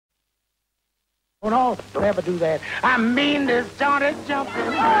No, don't ever do that. I mean this joint is jumping.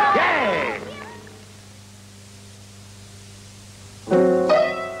 Yeah!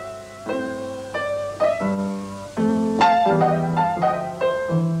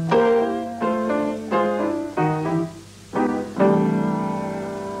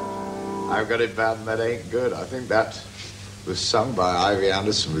 I've got it bad and that ain't good. I think that was sung by Ivy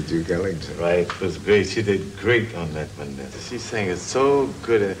Anderson with Duke Ellington. Right, it was great. She did great on that one. She sang it so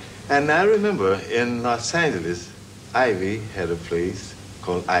good. And I remember in Los Angeles, Ivy had a place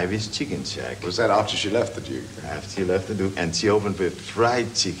called Ivy's Chicken Shack. Was that after she left the Duke? After she left the Duke, and she opened with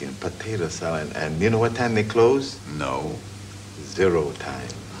fried chicken, potato salad, and you know what time they closed? No. 0 time.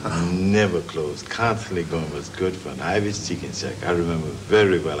 Never closed. Constantly going. Was good fun. Ivy's Chicken Shack. I remember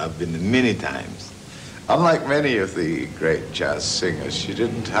very well. I've been there many times. Unlike many of the great jazz singers, she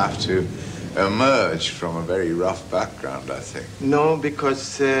didn't have to emerge from a very rough background, I think. No,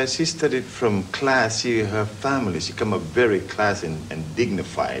 because she studied from class. Her family, she come up very classy and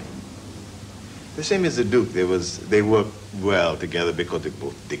dignified. The same as the Duke. They worked well together because they're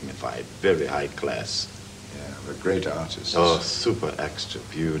both dignified, very high class. Yeah, they're great artists. Oh, super extra,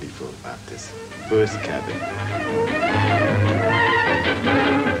 beautiful artists. First cabin.